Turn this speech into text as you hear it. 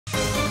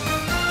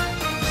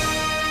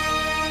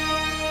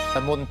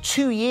More than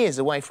 2 years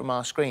away from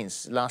our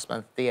screens, last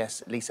month,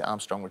 DS Lisa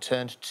Armstrong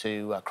returned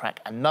to crack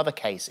another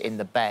case in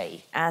the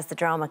Bay. As the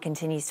drama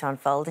continues to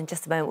unfold, in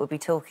just a moment we'll be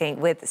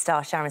talking with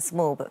star Sharon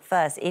Small. But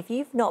first, if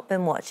you've not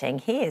been watching,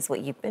 here's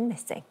what you've been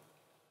missing.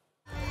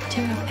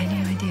 Do you have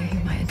any idea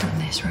who might have done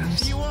this,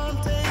 Rose?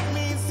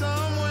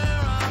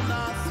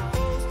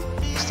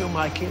 Still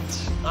my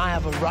kids. I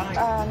have a right.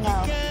 No.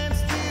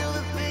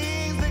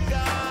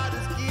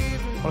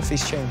 What if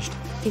he's changed?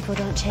 People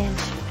don't change.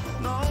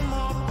 Now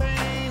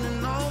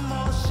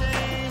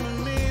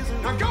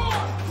go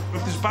on!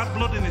 If there's bad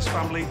blood in this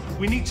family,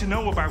 we need to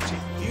know about it.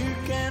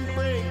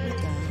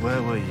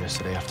 Where were you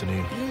yesterday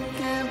afternoon?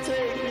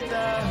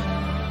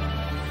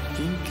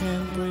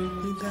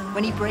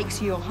 When he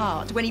breaks your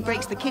heart, when he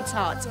breaks the kids'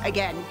 hearts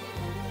again,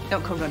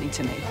 don't come running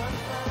to me.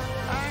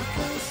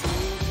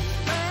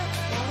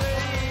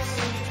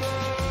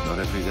 Not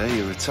every day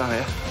you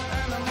retire.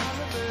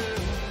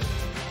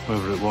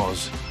 Whoever it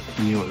was,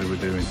 knew what they were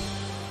doing.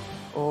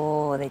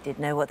 Oh, they did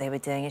know what they were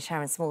doing. And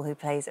Sharon Small, who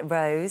plays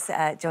Rose,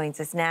 joins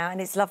us now.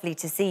 And it's lovely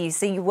to see you.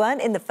 So you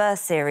weren't in the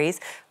first series,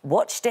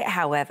 watched it,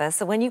 however.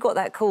 So when you got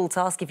that call to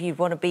ask if you'd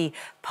want to be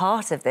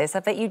part of this, I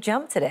bet you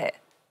jumped at it.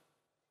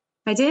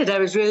 I did. I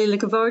was really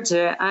looking forward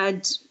to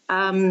it.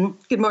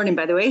 Good morning,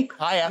 by the way.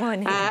 Hiya.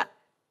 Morning.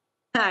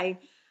 Hi.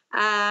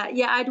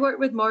 Yeah, I'd worked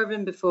with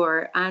Marvin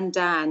before and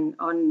Dan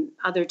on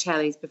other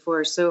tellies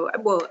before. So,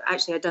 well,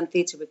 actually, I'd done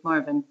theatre with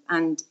Marvin,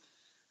 and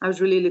I was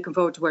really looking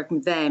forward to working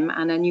with them,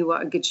 and I knew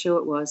what a good show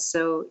it was.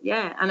 So,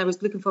 yeah, and I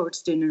was looking forward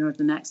to doing a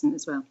Northern accent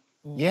as well.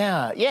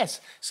 Yeah,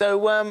 yes.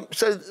 So,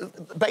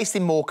 based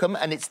in Morecambe,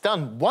 and it's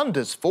done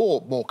wonders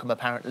for Morecambe,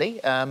 apparently.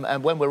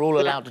 And when we're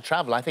all allowed to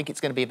travel, I think it's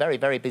going to be a very,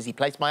 very busy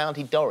place. My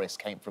auntie Doris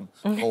came from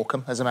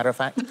Morecambe, as a matter of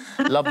fact.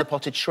 Love the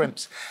potted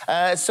shrimps.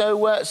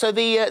 So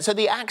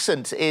the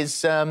accent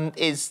is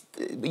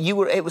you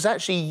were. It was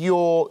actually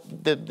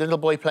the little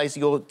boy plays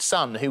your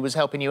son who was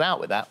helping you out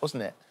with that,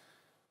 wasn't it?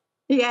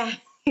 Yeah,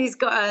 he's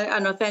got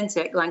an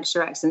authentic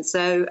Lancashire accent.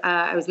 So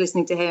I was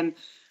listening to him,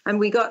 and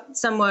we got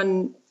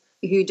someone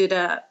who did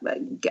a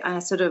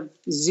sort of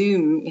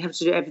Zoom. You have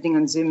to do everything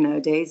on Zoom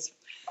nowadays.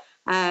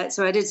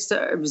 So I did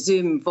sort of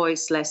Zoom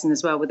voice lesson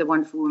as well with a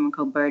wonderful woman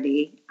called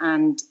Birdie.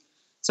 And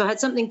so I had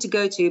something to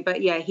go to,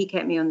 but yeah, he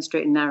kept me on the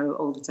straight and narrow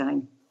all the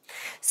time.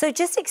 So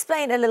just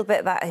explain a little bit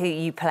about who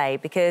you play,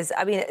 because,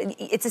 I mean,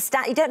 it's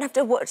you don't have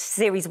to watch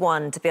Series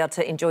 1 to be able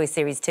to enjoy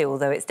Series 2,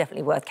 although it's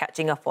definitely worth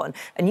catching up on.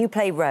 And you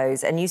play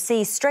Rose, and you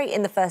see straight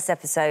in the first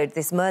episode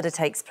this murder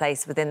takes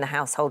place within the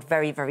household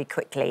very, very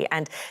quickly.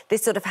 And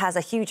this sort of has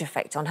a huge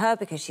effect on her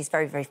because she's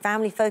very, very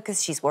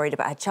family-focused. She's worried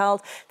about her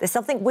child. There's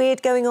something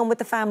weird going on with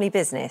the family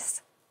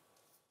business.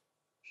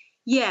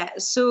 Yeah,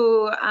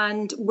 so,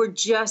 and we're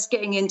just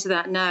getting into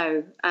that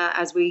now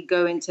as we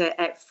go into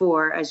Ep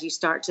 4, as you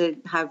start to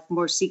have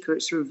more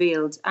secrets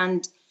revealed.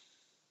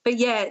 But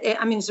yeah,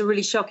 I mean, it's a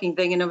really shocking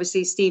thing. And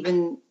obviously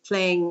Stephen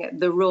playing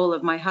the role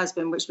of my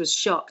husband, which was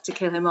shocked to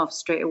kill him off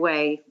straight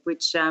away,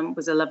 which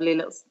was a lovely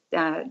little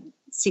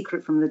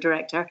secret from the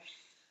director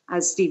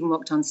as Stephen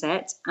walked on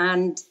set.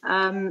 And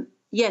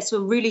yeah,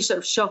 so really sort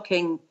of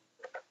shocking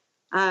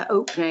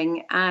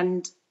opening.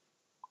 And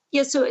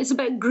yeah, so it's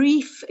about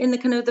grief in the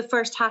kind of the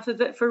first half of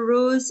it for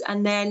Rose,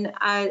 and then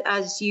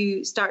as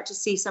you start to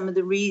see some of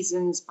the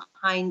reasons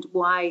behind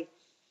why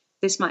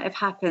this might have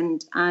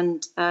happened,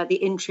 and the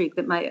intrigue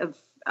that might have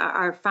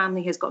our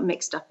family has got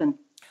mixed up in.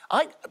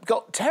 I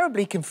got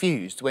terribly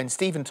confused when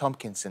Stephen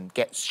Tompkinson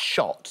gets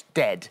shot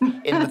dead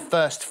in the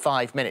first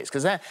 5 minutes,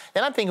 because then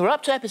I'm thinking, we're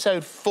up to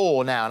episode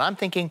 4 now, and I'm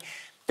thinking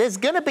there's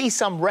going to be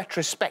some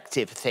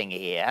retrospective thing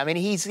here. I mean,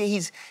 he's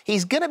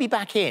going to be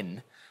back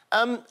in.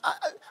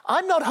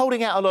 I'm not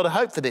holding out a lot of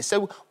hope for this.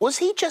 So was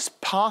he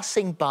just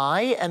passing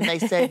by and they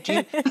said,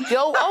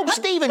 oh,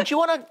 Stephen, do you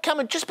want to come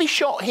and just be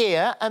shot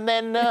here? And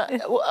then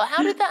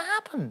how did that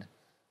happen?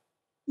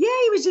 Yeah,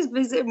 he was just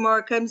visiting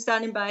Morecambe,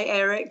 standing by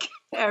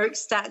Eric's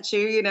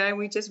statue, you know, and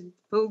we just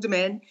pulled him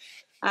in.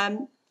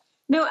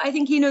 No, I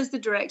think he knows the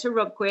director,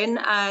 Rob Quinn,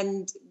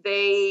 and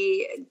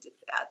they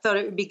thought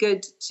it would be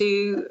good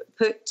to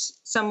put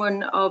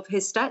someone of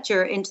his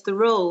stature into the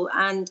role.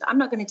 And I'm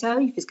not going to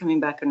tell you if he's coming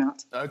back or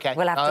not. OK.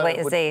 We'll have to wait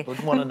and see.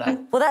 Wouldn't want to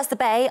know. Well, that's the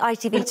Bay,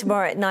 ITV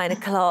tomorrow at 9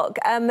 o'clock.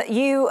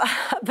 You,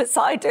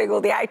 beside doing all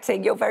the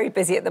acting, you're very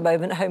busy at the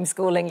moment,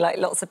 homeschooling like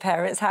lots of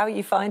parents. How are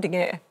you finding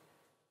it?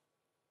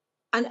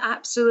 An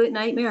absolute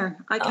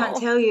nightmare. I can't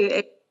tell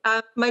you.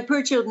 My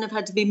poor children have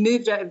had to be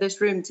moved out of this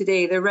room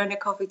today. They're around a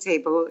coffee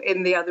table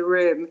in the other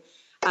room,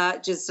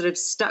 just sort of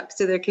stuck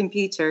to their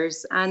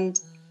computers. And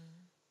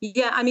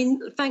yeah, I mean,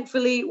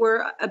 thankfully,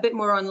 we're a bit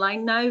more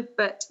online now,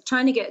 but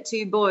trying to get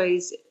 2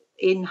 boys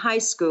in high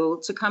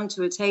school to come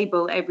to a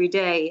table every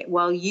day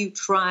while you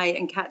try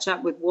and catch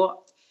up with what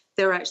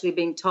they're actually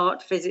being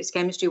taught, physics,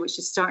 chemistry, which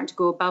is starting to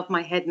go above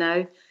my head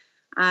now,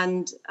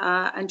 and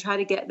try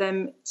to get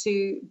them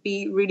to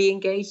be really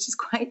engaged is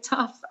quite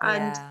tough.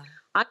 And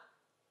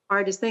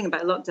hardest thing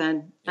about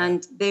lockdown,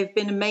 and they've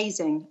been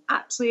amazing,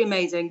 absolutely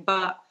amazing,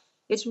 but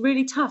it's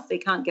really tough. They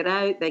can't get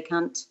out, they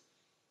can't,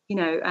 you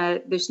know,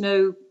 there's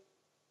no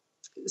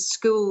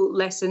school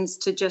lessons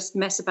to just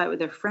mess about with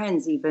their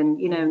friends, even,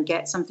 you know, and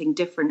get something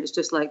different. It's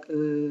just like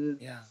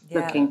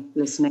looking,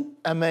 listening.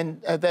 And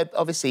then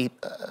obviously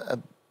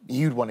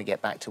you'd want to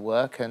get back to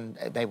work, and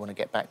they want to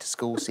get back to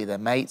school, see their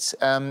mates.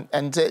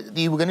 And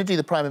you were going to do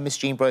the Prime of Miss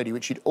Jean Brodie,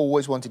 which you'd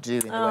always wanted to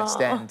do in the West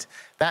End.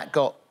 That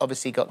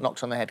obviously got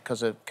knocked on the head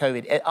because of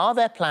COVID. Are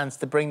there plans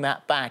to bring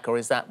that back, or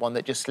is that one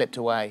that just slipped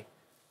away?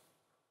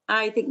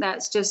 I think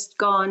that's just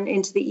gone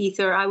into the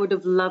ether. I would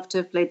have loved to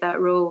have played that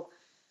role.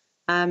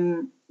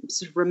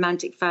 Sort of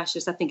romantic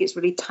fascist. I think it's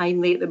really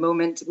timely at the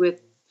moment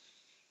with,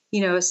 you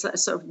know, a sort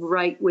of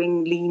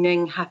right-wing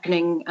leaning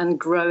happening and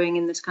growing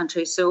in this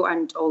country,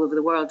 and all over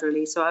the world,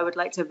 really. So I would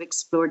like to have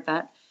explored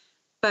that.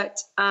 But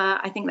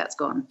I think that's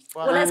gone.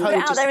 Well, let's put it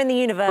out there in the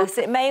universe.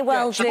 It may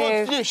well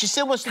do. She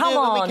still wants to Come do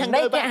it, on, but we can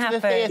make go back it happen. to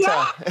the theatre.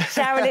 Yeah.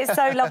 Sharon, it's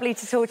so lovely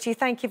to talk to you.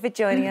 Thank you for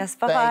joining us.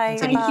 Bye-bye.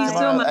 Thank you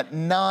so much. At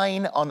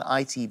 9 on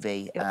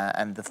ITV,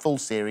 and the full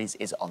series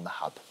is on the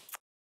Hub.